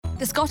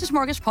The Scottish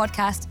Mortgage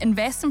podcast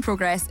Invest in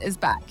Progress is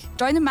back.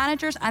 Join the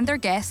managers and their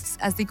guests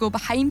as they go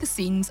behind the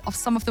scenes of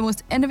some of the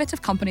most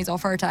innovative companies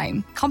of our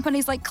time.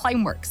 Companies like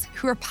Climeworks,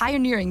 who are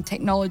pioneering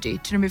technology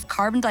to remove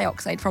carbon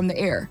dioxide from the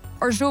air,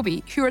 or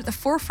Joby, who are at the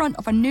forefront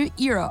of a new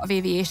era of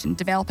aviation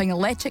developing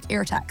electric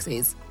air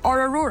taxis,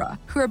 or Aurora,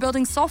 who are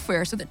building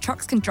software so that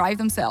trucks can drive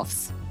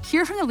themselves.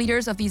 Hear from the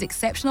leaders of these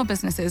exceptional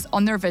businesses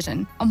on their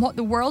vision and what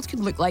the world could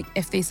look like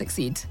if they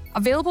succeed.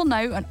 Available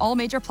now on all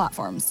major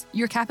platforms.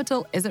 Your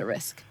capital is at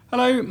risk.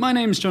 Hello, my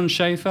name's John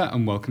Schaefer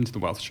and welcome to The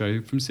Wealth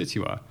Show from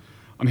Citywire.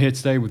 I'm here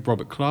today with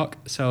Robert Clark,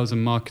 Sales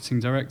and Marketing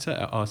Director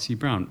at RC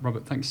Brown.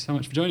 Robert, thanks so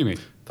much for joining me.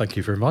 Thank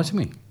you for inviting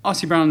me.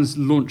 RC Brown's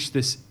launched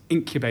this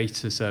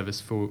incubator service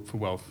for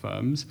wealth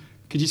firms.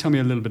 Could you tell me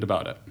a little bit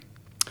about it?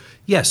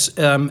 Yes,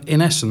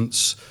 in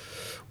essence,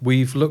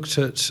 we've looked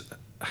at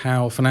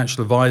how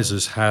financial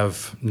advisors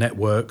have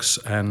networks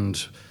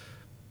and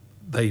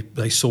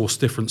they source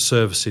different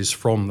services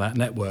from that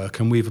network,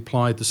 and we've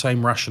applied the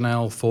same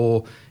rationale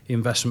for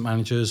investment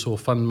managers or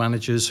fund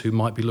managers who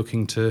might be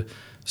looking to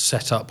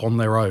set up on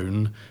their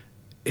own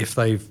if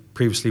they've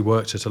previously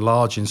worked at a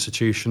large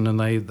institution and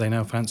they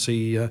now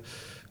fancy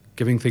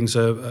giving things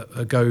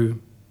a go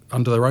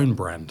under their own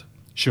brand.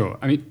 Sure.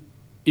 I mean,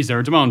 is there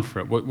a demand for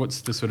it?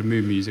 What's the sort of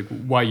mood music?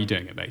 Why are you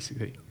doing it,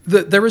 basically?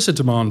 There is a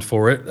demand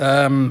for it.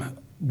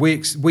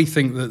 We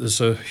think that there's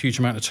a huge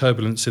amount of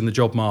turbulence in the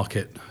job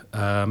market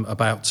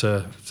about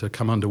to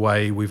come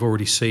underway. We've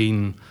already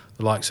seen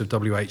the likes of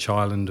WH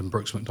Ireland and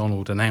Brooks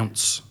Macdonald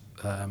announce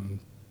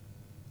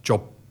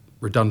job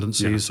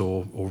redundancies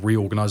or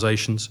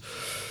reorganisations.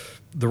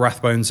 The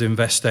Rathbones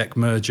Investec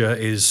merger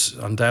is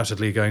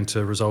undoubtedly going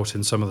to result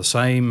in some of the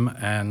same,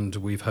 and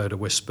we've heard a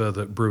whisper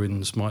that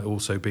Bruins might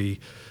also be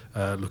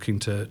looking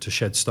to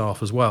shed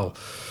staff as well.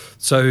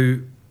 So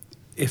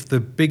if the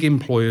big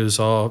employers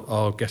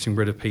are getting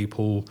rid of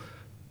people,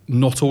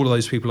 not all of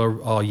those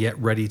people are yet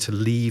ready to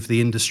leave the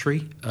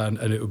industry, and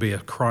it would be a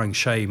crying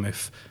shame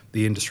if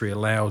the industry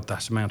allowed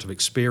that amount of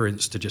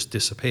experience to just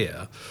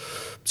disappear.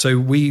 So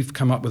we've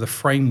come up with a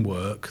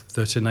framework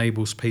that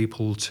enables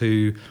people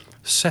to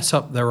set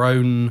up their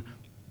own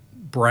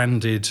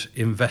branded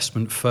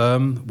investment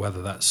firm,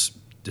 whether that's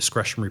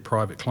discretionary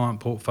private client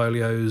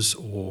portfolios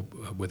or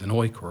with an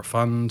OIC or a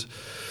fund,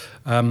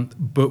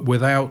 but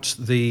without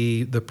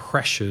the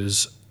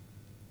pressures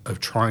of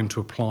trying to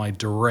apply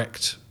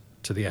direct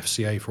to the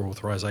FCA for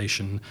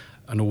authorisation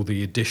and all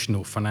the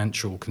additional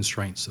financial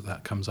constraints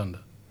that comes under.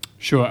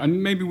 Sure,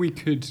 and maybe we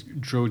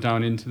could drill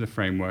down into the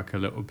framework a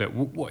little bit.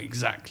 What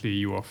exactly are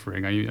you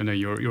offering? I know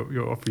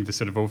you're offering this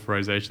sort of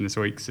authorisation, this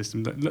OIC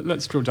system.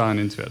 Let's drill down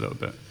into it a little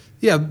bit.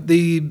 Yeah,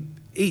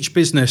 each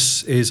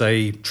business is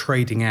a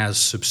trading as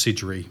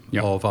subsidiary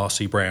of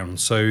RC Brown,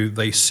 so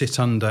they sit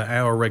under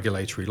our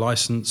regulatory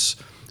licence.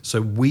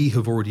 So we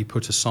have already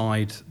put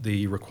aside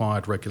the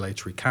required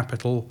regulatory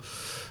capital.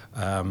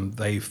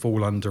 They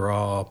fall under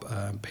our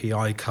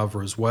PI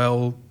cover as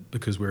well.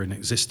 Because we're an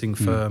existing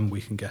firm,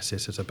 we can get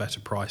it at a better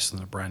price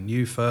than a brand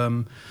new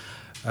firm.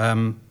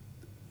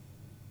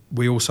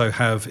 We also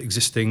have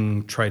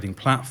existing trading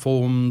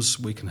platforms.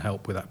 We can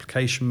help with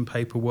application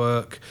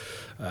paperwork,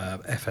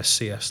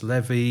 FSCS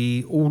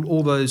levy,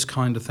 all those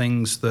kind of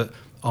things that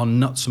are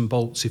nuts and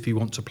bolts if you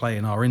want to play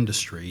in our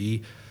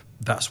industry.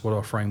 That's what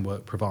our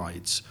framework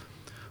provides.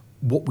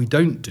 What we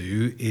don't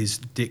do is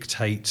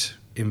dictate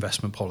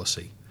investment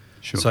policy.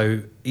 Sure.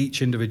 So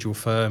each individual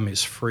firm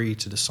is free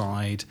to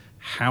decide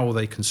how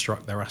they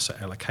construct their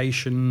asset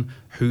allocation,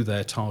 who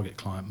their target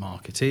client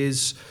market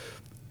is.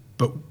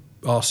 But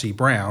RC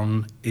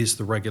Brown is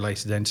the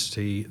regulated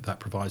entity that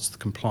provides the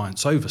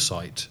compliance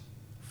oversight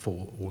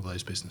for all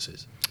those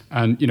businesses.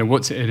 And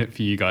what's in it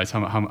for you guys?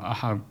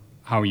 How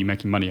are you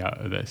making money out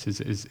of this? Is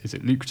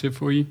it lucrative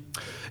for you?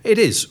 It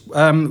is.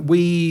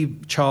 We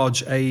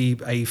charge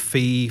a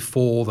fee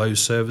for those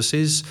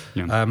services.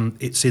 Yeah.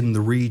 It's in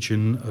the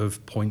region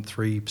of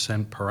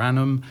 0.3% per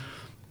annum.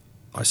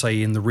 I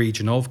say in the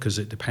region of because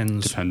it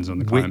depends on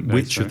the client base,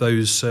 which of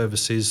those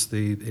services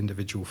the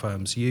individual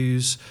firms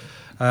use.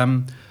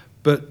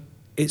 But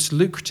it's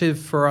lucrative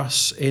for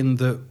us in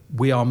that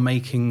we are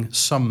making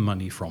some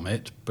money from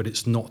it, but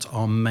it's not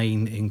our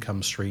main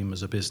income stream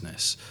as a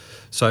business.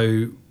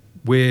 So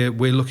we're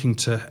looking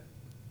to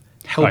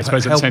help. I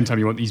suppose at the same time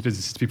you want these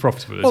businesses to be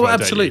profitable as well. Oh,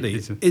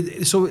 absolutely.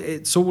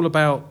 It's all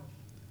about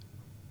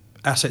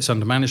assets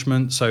under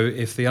management. So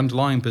if the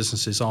underlying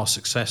businesses are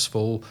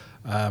successful,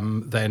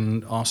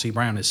 then RC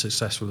Brown is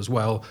successful as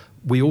well.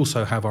 We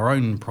also have our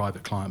own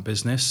private client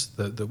business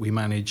that we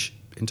manage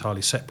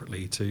entirely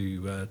separately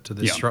to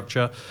this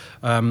structure.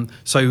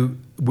 So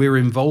we're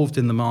involved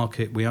in the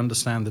market. We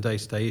understand the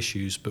day-to-day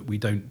issues, but we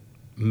don't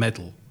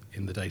meddle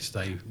in the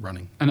day-to-day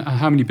running. And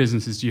how many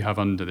businesses do you have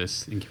under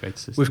this incubator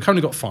system? We've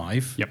currently got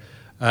 5. Yep.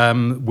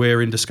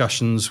 We're in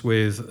discussions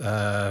with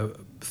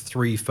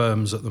 3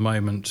 firms at the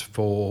moment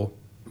for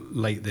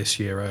late this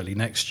year, early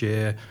next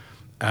year,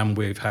 and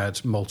we've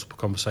had multiple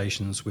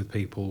conversations with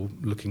people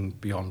looking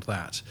beyond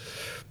that.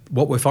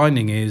 What we're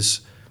finding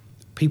is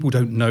people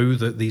don't know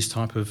that these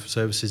type of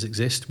services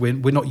exist. We're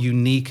not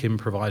unique in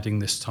providing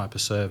this type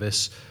of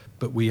service,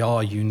 but we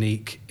are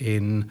unique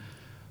in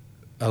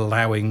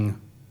allowing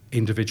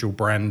individual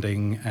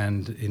branding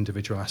and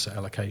individual asset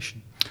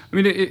allocation. I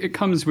mean, it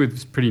comes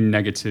with pretty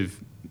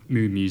negative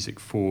mood music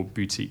for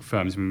boutique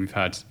firms. I mean, we've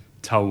had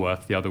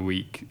Tellworth the other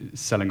week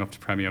selling off to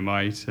Premier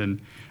Might.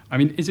 And I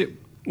mean, is it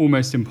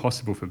almost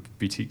impossible for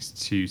boutiques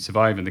to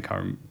survive in the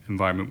current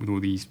environment with all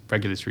these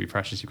regulatory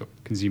pressures? You've got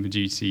Consumer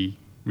Duty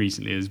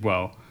recently as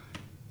well.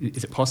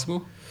 Is it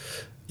possible?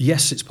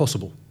 Yes, it's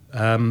possible.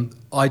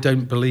 I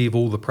don't believe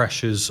all the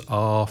pressures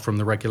are from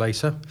the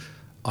regulator.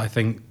 I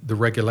think the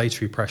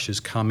regulatory pressures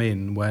come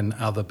in when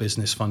other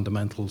business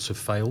fundamentals have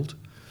failed.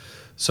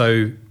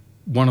 So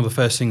one of the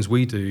first things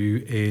we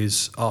do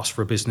is ask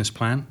for a business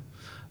plan.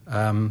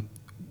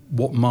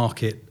 What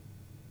market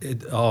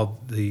are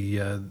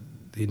the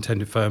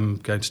intended firm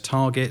going to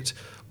target?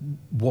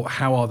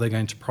 How are they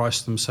going to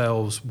price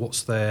themselves?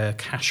 What's their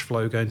cash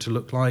flow going to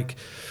look like?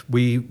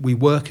 We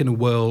work in a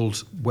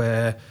world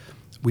where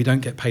we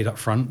don't get paid up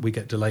front, we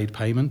get delayed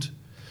payment.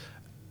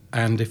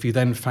 And if you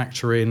then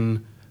factor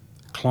in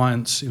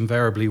clients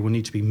invariably will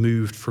need to be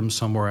moved from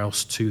somewhere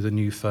else to the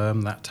new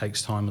firm, that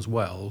takes time as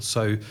well.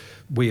 So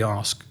we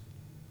ask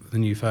the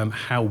new firm,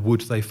 how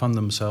would they fund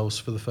themselves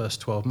for the first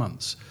 12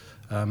 months?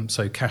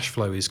 So cash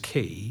flow is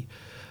key.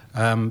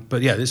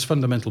 But yeah, this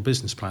fundamental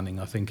business planning,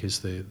 I think,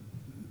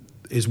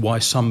 is why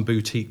some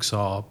boutiques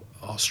are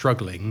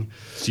struggling.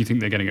 Do you think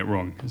they're getting it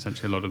wrong,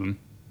 essentially, a lot of them?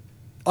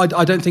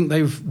 I don't think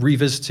they've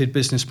revisited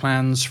business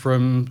plans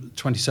from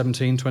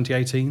 2017,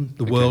 2018.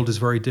 The world is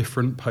very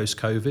different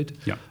post-COVID.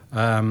 Yeah.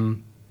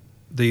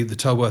 The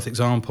Tellworth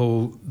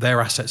example,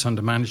 their assets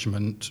under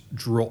management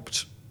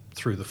dropped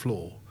through the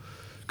floor.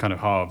 Kind of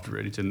halved,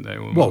 really, didn't they?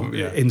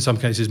 In some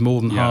cases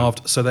more than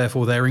halved, so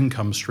therefore their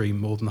income stream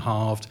more than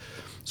halved.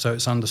 So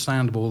it's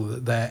understandable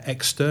that their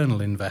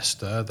external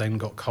investor then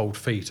got cold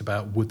feet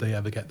about would they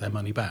ever get their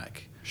money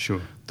back.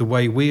 Sure. The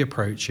way we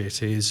approach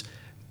it is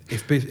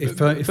if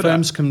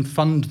firms can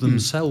fund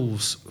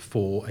themselves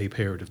for a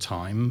period of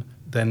time,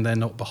 then they're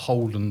not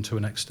beholden to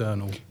an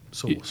external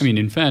source. I mean,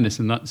 in fairness,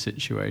 in that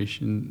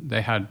situation,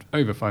 they had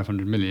over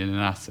 500 million in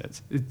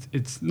assets.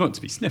 It's not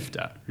to be sniffed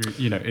at.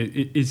 You know,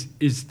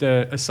 is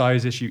there a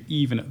size issue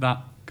even at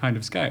that kind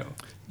of scale?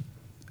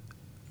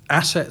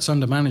 Assets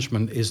under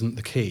management isn't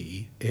the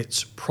key.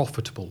 It's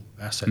profitable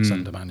assets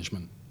under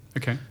management.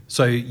 Okay.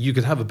 So you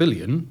could have 1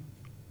 billion,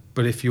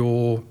 but if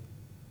your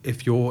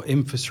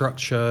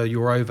infrastructure,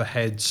 your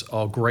overheads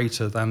are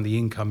greater than the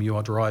income you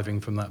are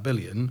deriving from that 1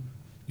 billion,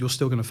 you're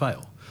still going to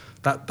fail.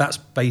 That's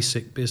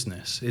basic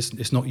business.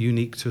 It's not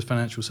unique to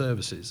financial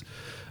services.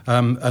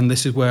 And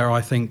this is where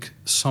I think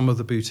some of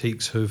the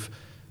boutiques have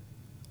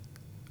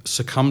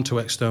succumbed to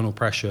external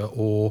pressure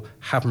or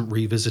haven't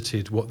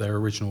revisited what their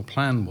original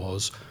plan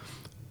was,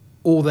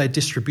 or their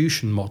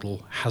distribution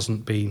model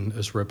hasn't been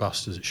as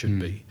robust as it should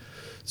be.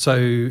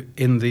 So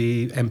in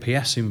the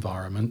MPS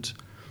environment,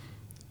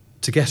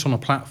 to get on a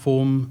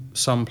platform,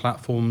 some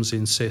platforms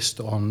insist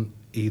on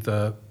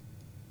either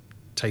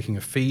taking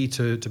a fee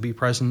to be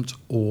present,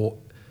 or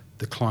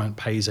the client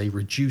pays a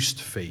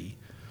reduced fee.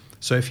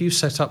 So if you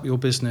set up your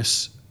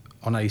business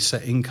on a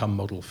set income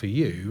model for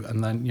you,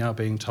 and then you're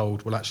being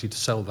told, well, actually to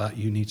sell that,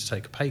 you need to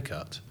take a pay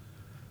cut,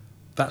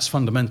 that's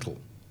fundamental.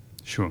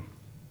 Sure.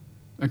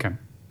 Okay.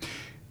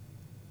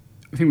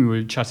 I think we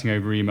were chatting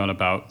over email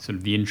about sort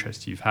of the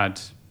interest you've had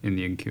in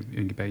the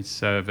incubator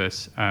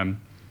service.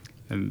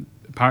 And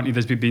apparently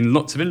there's been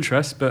lots of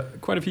interest,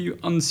 but quite a few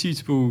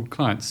unsuitable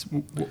clients.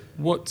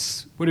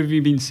 What have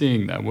you been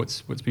seeing there?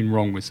 What's been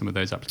wrong with some of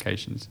those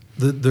applications?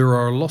 There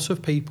are a lot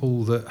of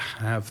people that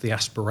have the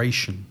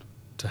aspiration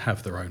to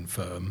have their own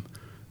firm,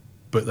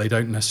 but they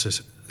don't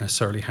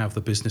necessarily have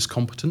the business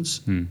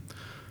competence,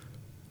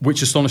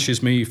 which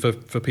astonishes me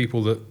for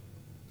people that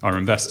are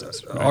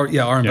investors. Right?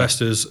 Our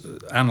investors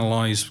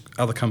analyse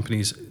other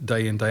companies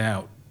day in, day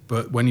out,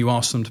 but when you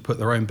ask them to put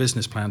their own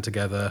business plan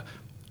together,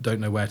 don't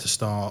know where to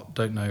start,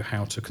 don't know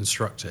how to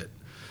construct it.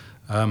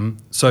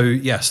 So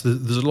yes,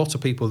 there's a lot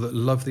of people that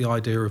love the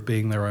idea of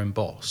being their own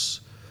boss,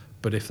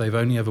 but if they've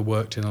only ever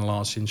worked in a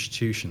large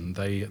institution,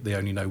 they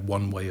only know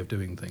one way of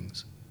doing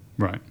things.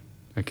 Right.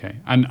 Okay.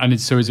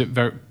 And so is it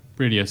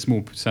really a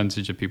small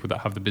percentage of people that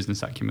have the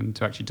business acumen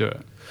to actually do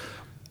it?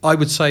 I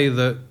would say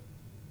that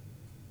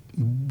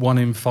 1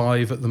 in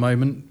 5 at the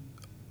moment,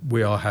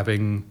 we are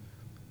having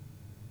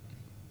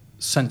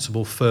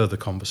sensible further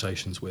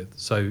conversations with.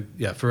 So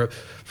yeah, for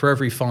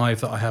every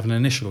 5 that I have an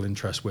initial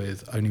interest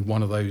with, only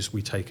 1 of those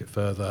we take it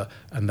further,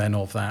 and then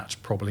of that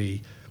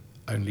probably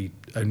only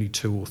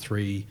 2 or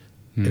 3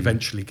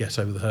 eventually get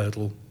over the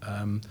hurdle.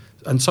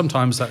 And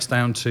sometimes that's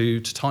down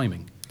to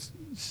timing.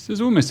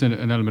 There's almost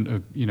an element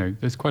of,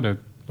 there's quite a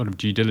lot of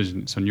due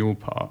diligence on your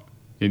part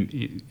in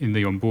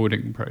the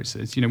onboarding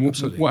process.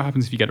 What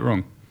happens if you get it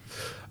wrong?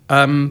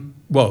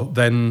 Well,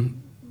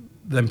 then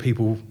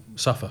people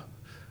suffer.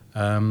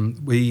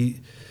 The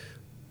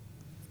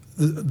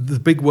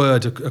big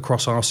word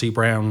across RC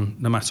Brown,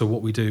 no matter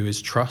what we do,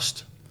 is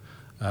trust.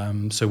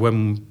 So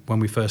when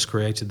we first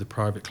created the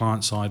private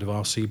client side of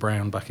RC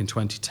Brown back in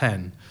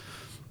 2010,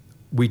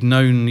 we'd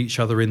known each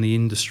other in the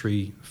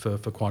industry for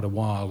quite a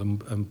while,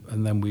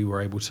 and then we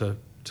were able to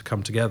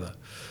come together.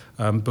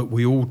 But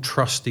we all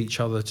trust each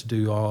other to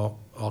do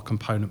our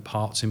component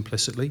parts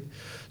implicitly.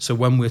 So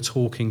when we're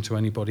talking to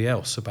anybody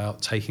else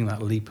about taking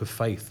that leap of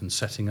faith and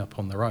setting up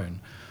on their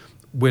own,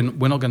 we're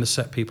not going to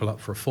set people up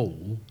for a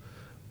fall.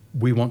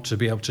 We want to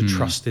be able to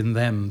trust in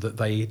them that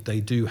they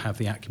do have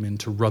the acumen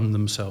to run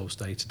themselves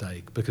day to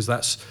day, because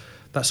that's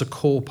a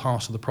core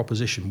part of the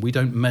proposition. We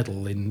don't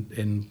meddle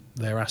in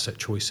their asset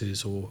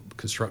choices or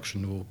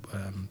construction or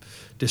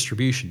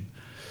distribution.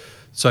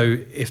 So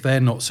if they're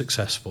not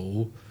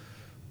successful,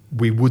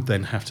 we would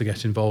then have to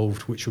get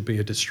involved, which would be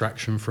a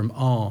distraction from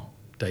our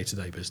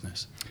day-to-day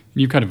business.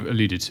 You kind of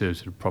alluded to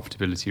sort of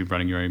profitability of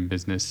running your own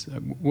business.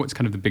 What's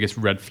kind of the biggest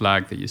red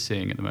flag that you're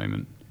seeing at the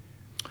moment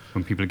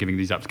when people are giving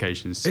these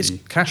applications? It's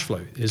cash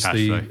flow is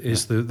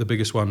the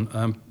biggest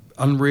one.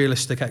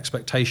 Unrealistic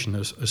expectation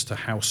as to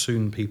how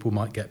soon people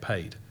might get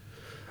paid,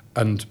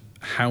 and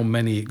how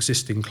many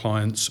existing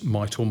clients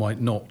might or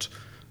might not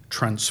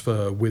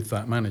transfer with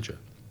that manager.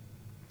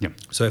 Yeah.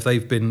 So if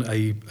they've been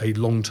a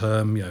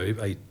long-term,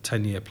 a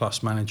 10-year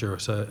plus manager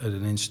at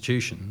an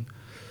institution,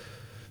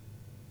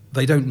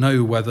 they don't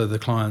know whether the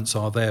clients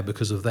are there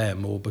because of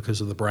them or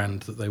because of the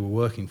brand that they were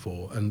working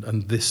for,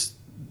 and this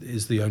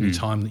is the only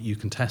time that you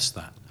can test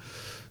that.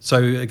 So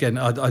again,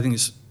 I think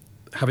it's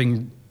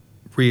having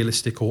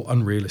realistic or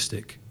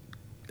unrealistic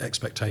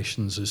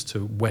expectations as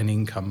to when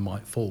income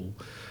might fall.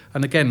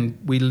 And again,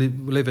 we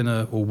live in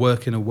or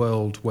work in a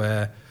world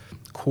where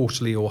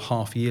quarterly or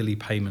half-yearly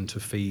payment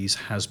of fees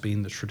has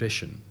been the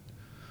tradition.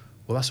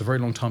 Well, that's a very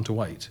long time to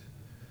wait.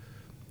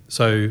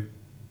 So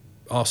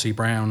RC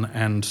Brown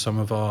and some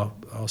of our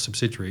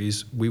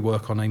subsidiaries, we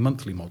work on a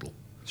monthly model.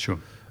 Sure.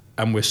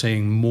 And we're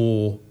seeing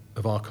more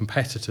of our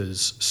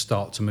competitors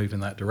start to move in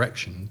that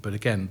direction. But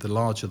again, the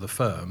larger the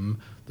firm,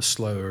 the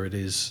slower it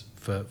is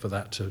for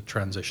that to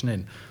transition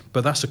in.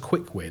 But that's a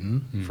quick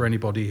win for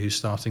anybody who's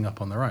starting up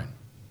on their own.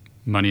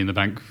 Money in the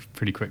bank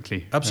pretty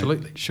quickly.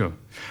 Absolutely. Sure.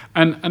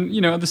 And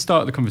at the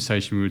start of the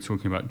conversation, we were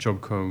talking about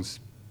job calls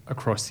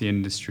across the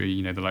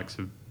industry, the likes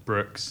of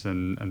Brooks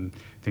and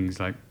things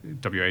like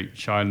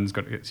WH Ireland's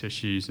got its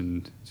issues,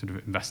 and sort of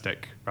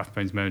Investec,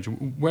 Rathbones merger.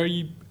 Where are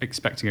you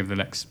expecting over the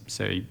next,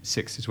 say,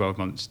 6 to 12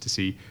 months to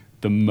see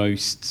the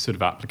most sort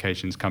of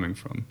applications coming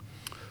from?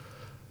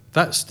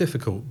 That's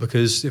difficult,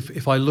 because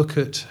if I look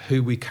at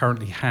who we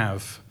currently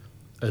have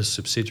as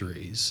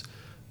subsidiaries,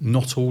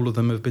 not all of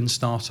them have been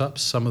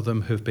startups. Some of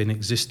them have been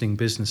existing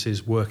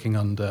businesses working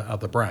under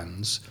other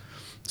brands.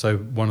 So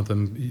one of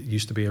them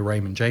used to be a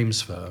Raymond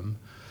James firm,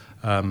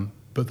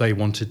 but they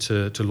wanted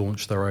to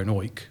launch their own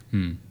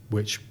OIC,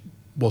 which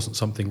wasn't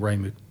something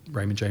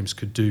Raymond James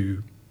could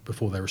do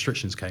before their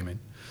restrictions came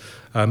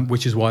in,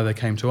 which is why they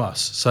came to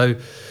us. So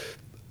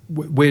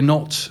we're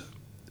not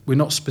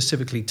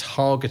specifically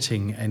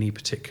targeting any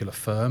particular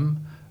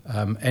firm.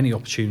 Any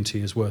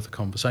opportunity is worth a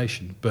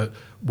conversation, but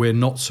we're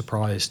not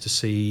surprised to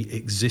see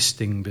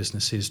existing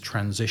businesses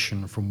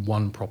transition from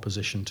one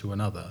proposition to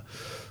another,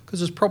 because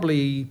there's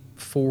probably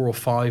 4 or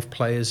 5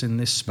 players in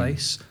this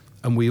space,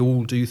 and we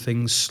all do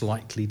things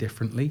slightly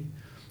differently.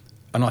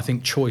 And I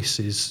think choice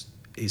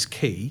is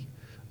key.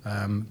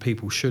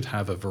 People should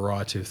have a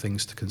variety of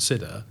things to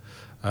consider,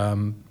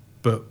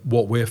 but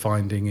what we're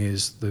finding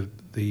is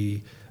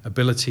the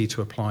ability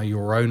to apply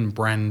your own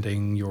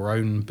branding, your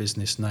own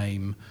business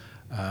name,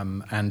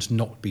 and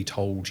not be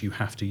told you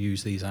have to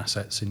use these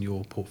assets in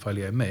your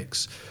portfolio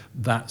mix,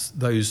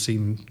 those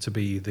seem to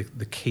be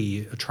the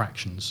key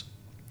attractions.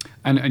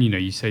 And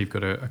you say you've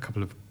got a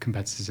couple of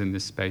competitors in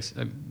this space.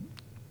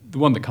 The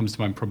one that comes to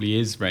mind probably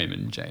is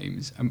Raymond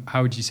James.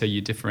 How would you say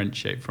you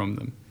differentiate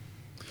from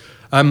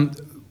them?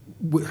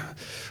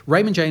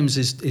 Raymond James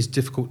is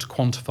difficult to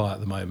quantify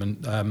at the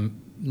moment,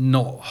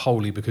 not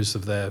wholly because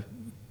of their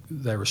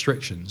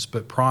restrictions,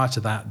 but prior to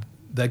that,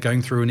 they're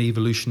going through an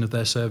evolution of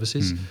their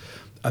services.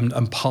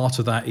 And part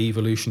of that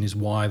evolution is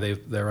why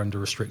they're under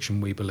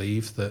restriction. We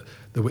believe that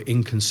there were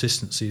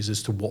inconsistencies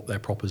as to what their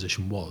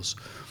proposition was.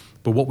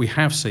 But what we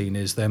have seen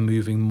is they're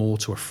moving more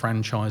to a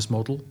franchise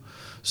model.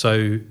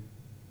 So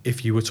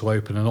if you were to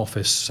open an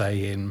office,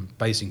 say, in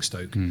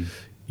Basingstoke,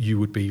 you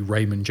would be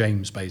Raymond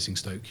James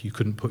Basingstoke. You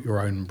couldn't put your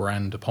own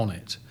brand upon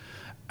it.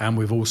 And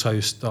we've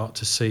also started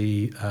to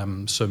see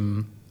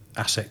some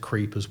asset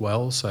creep as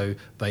well. So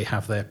they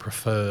have their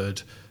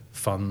preferred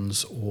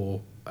funds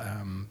or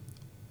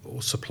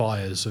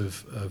suppliers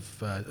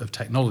of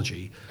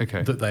technology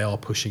that they are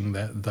pushing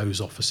those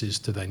offices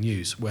to then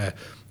use, where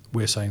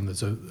we're saying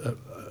there's a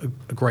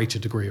greater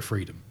degree of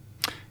freedom.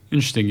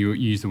 Interesting you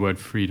use the word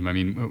freedom. I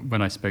mean,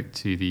 when I spoke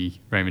to the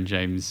Raymond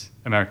James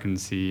American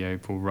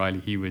CEO, Paul Riley,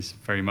 he was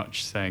very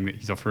much saying that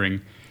he's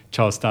offering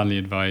Charles Stanley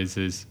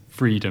advisors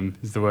freedom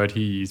is the word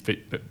he used,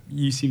 but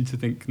you seem to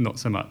think not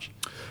so much.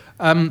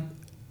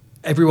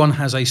 Everyone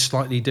has a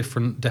slightly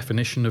different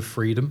definition of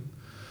freedom.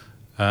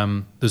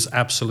 There's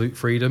absolute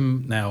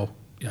freedom. Now,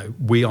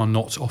 we are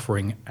not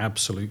offering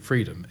absolute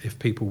freedom. If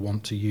people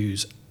want to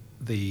use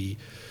the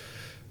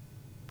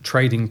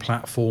trading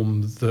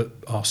platform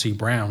that RC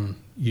Brown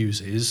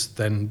uses,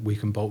 then we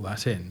can bolt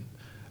that in.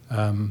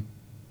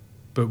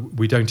 But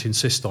we don't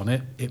insist on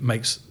it. It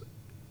makes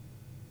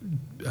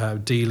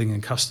dealing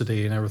and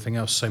custody and everything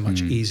else so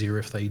much easier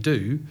if they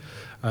do,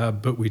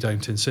 but we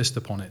don't insist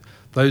upon it.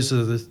 Those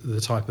are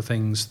the type of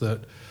things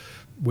that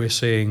we're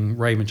seeing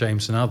Raymond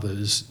James and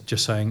others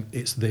just saying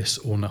it's this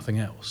or nothing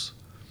else.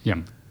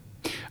 Yeah.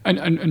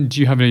 And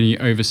do you have any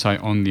oversight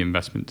on the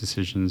investment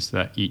decisions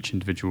that each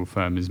individual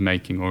firm is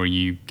making, or are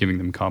you giving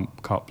them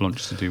carte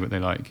blanche to do what they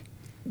like?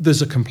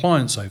 There's a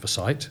compliance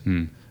oversight.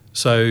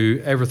 So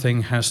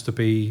everything has to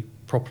be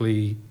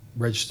properly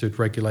registered,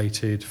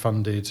 regulated,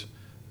 funded,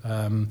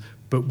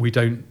 but we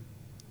don't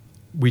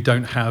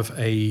have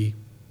a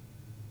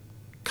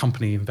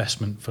company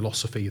investment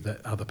philosophy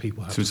that other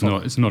people have. So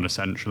it's not a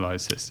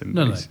centralised system.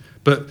 No.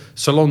 But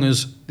so long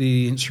as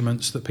the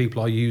instruments that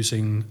people are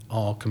using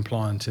are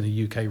compliant in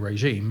a UK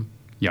regime,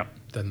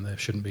 then there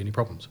shouldn't be any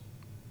problems.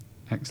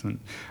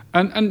 Excellent.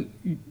 And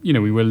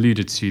we were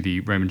alluded to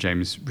the Raymond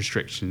James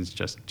restrictions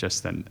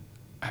just then.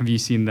 Have you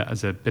seen that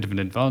as a bit of an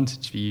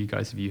advantage for you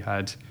guys? Have you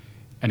had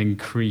an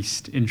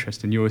increased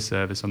interest in your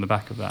service on the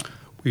back of that?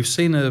 We've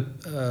seen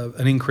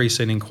an increase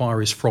in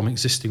inquiries from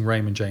existing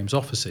Raymond James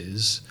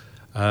offices,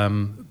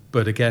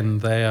 but again,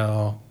 they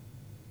are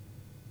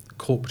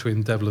caught between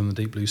the devil and the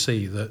deep blue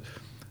sea, that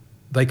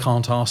they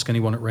can't ask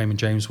anyone at Raymond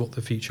James what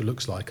the future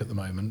looks like at the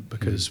moment,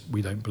 because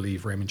we don't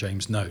believe Raymond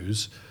James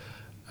knows.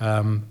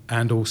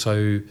 And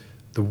also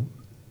the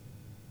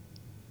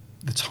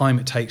time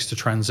it takes to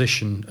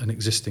transition an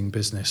existing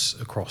business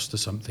across to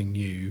something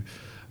new,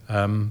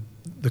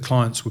 the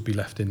clients would be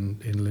left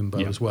in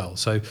limbo as well.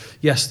 So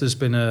yes, there's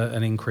been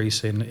an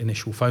increase in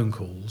initial phone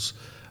calls,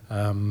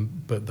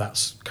 but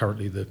that's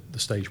currently the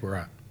stage we're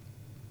at.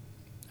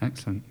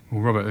 Excellent.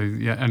 Well, Robert,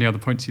 any other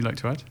points you'd like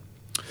to add?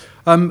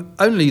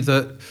 Only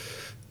that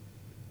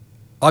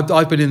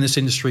I've been in this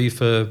industry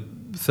for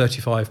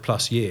 35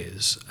 plus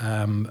years,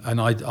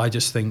 and I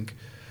just think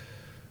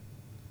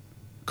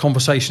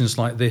conversations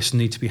like this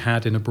need to be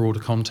had in a broader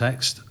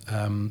context.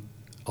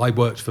 I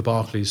worked for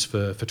Barclays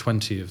for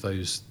 20 of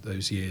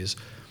those years,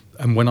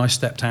 and when I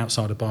stepped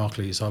outside of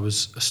Barclays, I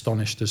was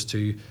astonished as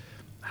to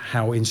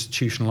how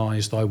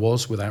institutionalised I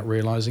was without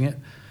realising it.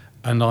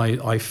 And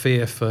I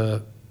fear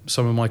for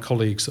some of my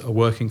colleagues that are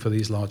working for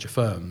these larger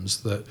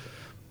firms that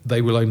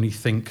they will only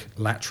think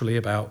laterally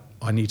about,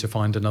 I need to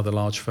find another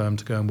large firm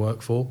to go and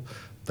work for.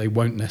 They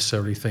won't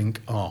necessarily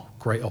think,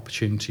 great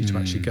opportunity to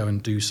actually go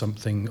and do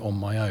something on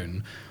my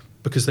own,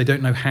 because they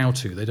don't know how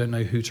to. They don't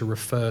know who to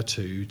refer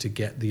to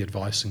get the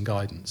advice and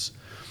guidance.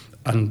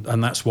 And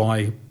that's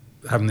why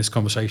having this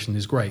conversation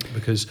is great,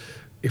 because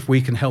if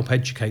we can help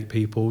educate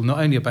people, not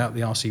only about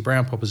the RC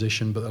Brown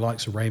proposition, but the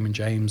likes of Raymond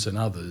James and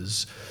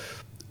others,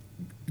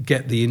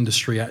 get the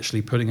industry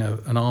actually putting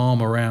an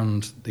arm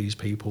around these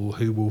people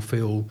who will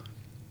feel,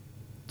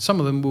 some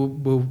of them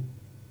will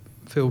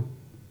feel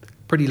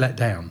pretty let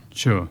down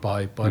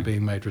by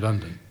being made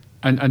redundant.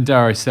 And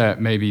dare I say it,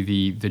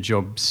 maybe the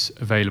jobs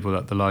available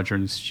at the larger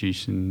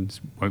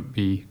institutions won't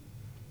be,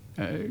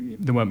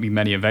 there won't be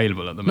many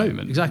available at the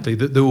moment. Exactly.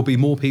 There will be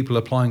more people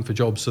applying for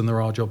jobs than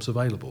there are jobs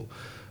available.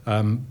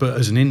 But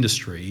as an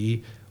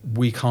industry,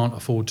 we can't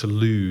afford to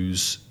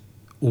lose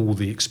all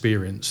the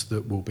experience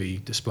that will be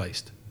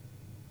displaced.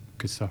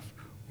 Good stuff.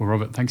 Well,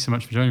 Robert, thanks so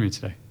much for joining me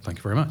today. Thank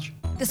you very much.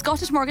 The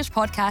Scottish Mortgage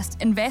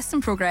podcast Invest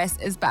in Progress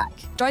is back.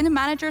 Join the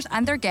managers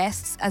and their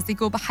guests as they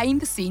go behind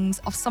the scenes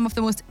of some of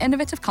the most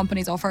innovative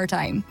companies of our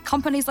time.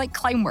 Companies like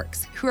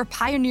Climeworks, who are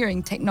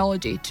pioneering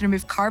technology to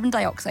remove carbon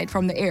dioxide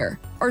from the air,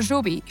 or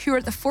Joby, who are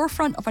at the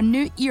forefront of a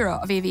new era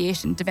of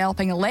aviation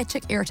developing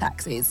electric air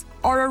taxis,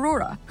 or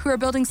Aurora, who are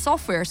building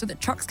software so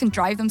that trucks can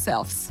drive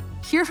themselves.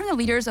 Hear from the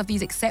leaders of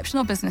these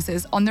exceptional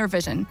businesses on their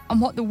vision and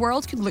what the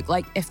world could look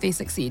like if they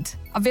succeed.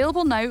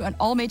 Available now on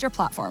all major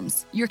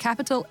platforms. Your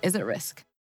capital is at risk.